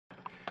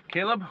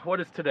Caleb, what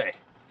is today?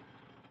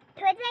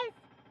 Today's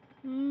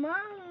Mommy's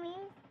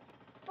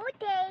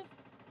birthday.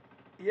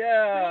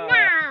 Yeah.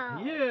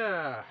 Now.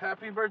 Yeah.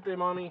 Happy birthday,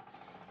 Mommy.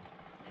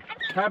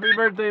 Happy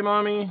birthday,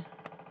 Mommy.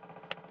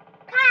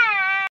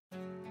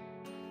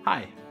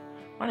 Hi,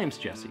 my name's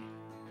Jesse.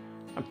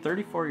 I'm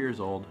 34 years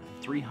old,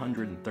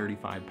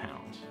 335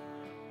 pounds.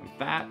 I'm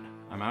fat,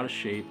 I'm out of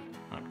shape,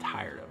 and I'm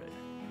tired of it.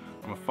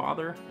 I'm a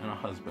father and a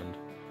husband,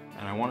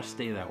 and I want to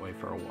stay that way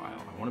for a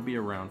while. I want to be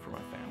around for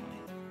my family,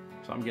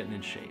 so I'm getting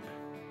in shape.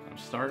 I'm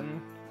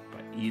starting by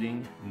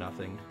eating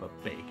nothing but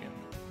bacon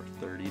for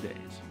 30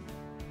 days.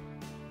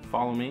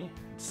 Follow me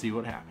and see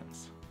what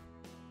happens.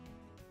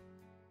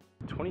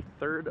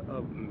 23rd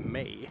of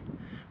May,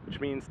 which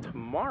means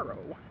tomorrow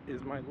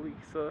is my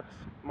wife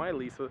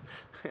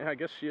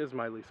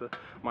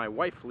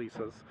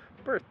Lisa's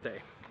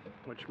birthday,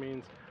 which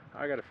means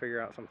I gotta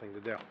figure out something to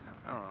do.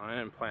 I don't know, I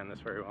didn't plan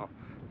this very well,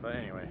 but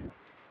anyway.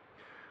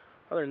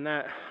 Other than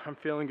that, I'm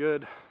feeling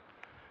good.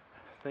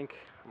 I think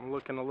I'm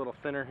looking a little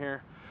thinner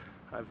here.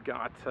 I've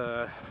got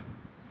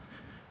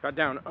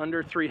down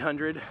under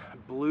 300,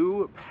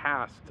 blew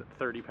past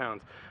 30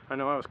 pounds. I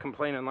know I was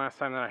complaining last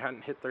time that I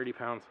hadn't hit 30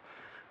 pounds.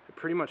 I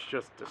pretty much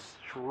just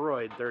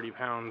destroyed 30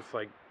 pounds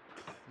like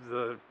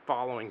the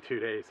following 2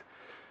 days.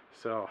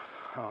 So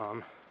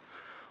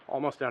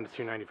almost down to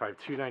 295,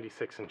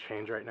 296 and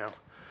change right now.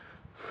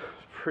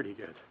 It's pretty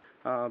good.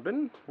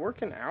 Been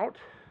working out,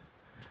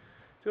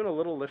 doing a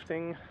little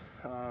lifting.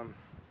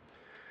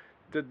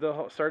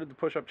 Started the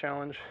push-up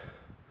challenge.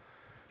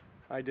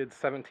 I did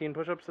 17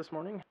 push-ups this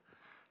morning.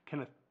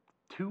 Can a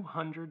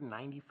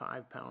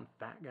 295 pound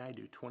fat guy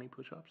do 20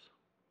 push-ups?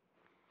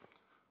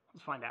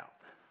 Let's find out.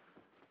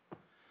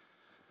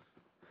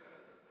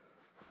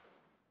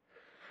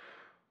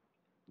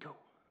 Go.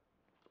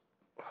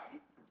 1,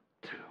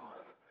 2,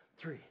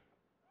 3,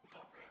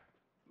 4,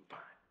 5,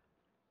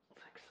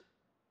 6,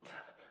 7,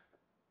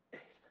 8,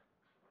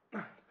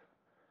 9,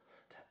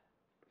 10,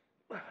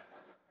 11,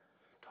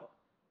 12,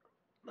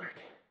 13,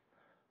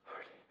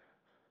 14,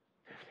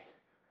 15,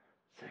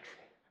 16,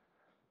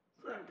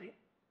 17,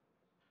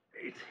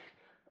 18,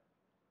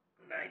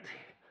 19,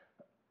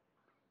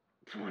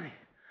 20.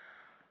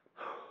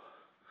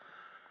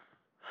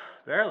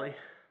 Barely.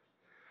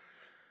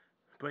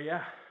 But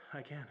yeah,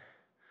 I can.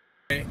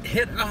 I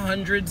hit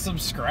 100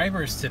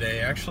 subscribers today.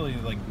 Actually,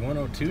 like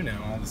 102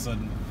 now all of a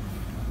sudden.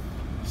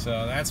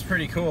 So that's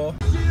pretty cool.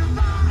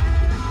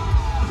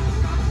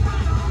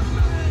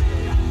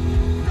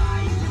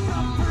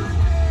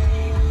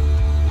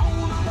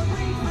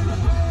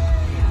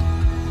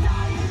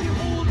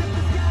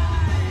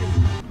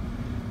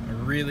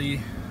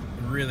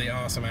 Really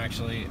awesome,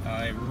 actually.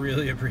 I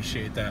really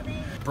appreciate that.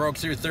 Broke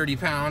through 30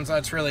 pounds.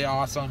 That's really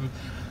awesome.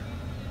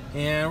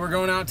 And we're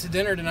going out to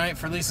dinner tonight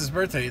for Lisa's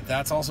birthday.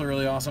 That's also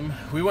really awesome.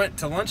 We went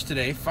to lunch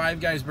today. Five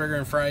Guys burger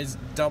and fries,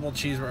 double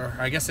cheeseburger.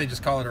 I guess they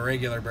just call it a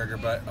regular burger,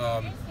 but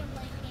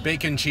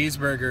bacon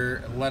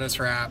cheeseburger, lettuce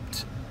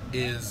wrapped,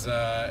 is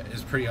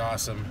pretty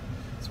awesome.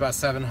 It's about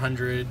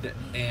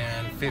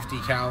 750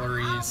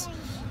 calories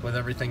with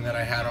everything that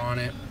I had on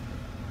it.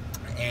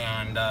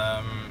 And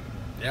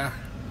yeah,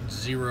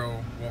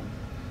 zero. Well,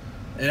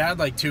 it had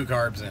like 2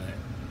 carbs in it.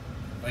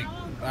 Like,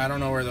 I don't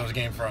know where those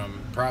came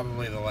from.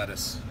 Probably the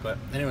lettuce. But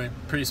anyway,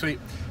 pretty sweet.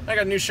 I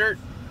got a new shirt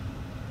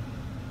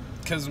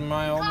because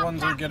my old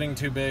ones are getting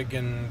too big,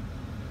 and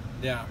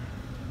yeah,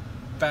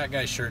 fat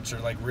guy shirts are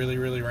like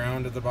really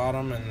round at the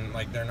bottom, and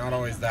like they're not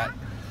always that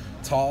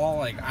tall.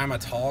 Like, I'm a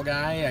tall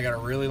guy. I got a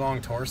really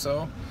long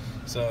torso.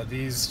 So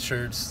these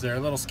shirts, they're a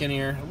little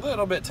skinnier, a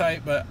little bit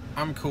tight, but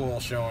I'm cool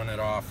showing it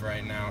off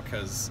right now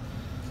because,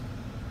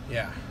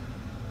 yeah,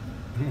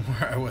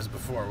 where I was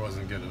before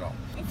wasn't good at all.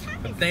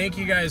 But thank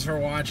you guys for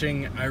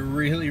watching. I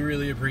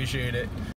really appreciate it.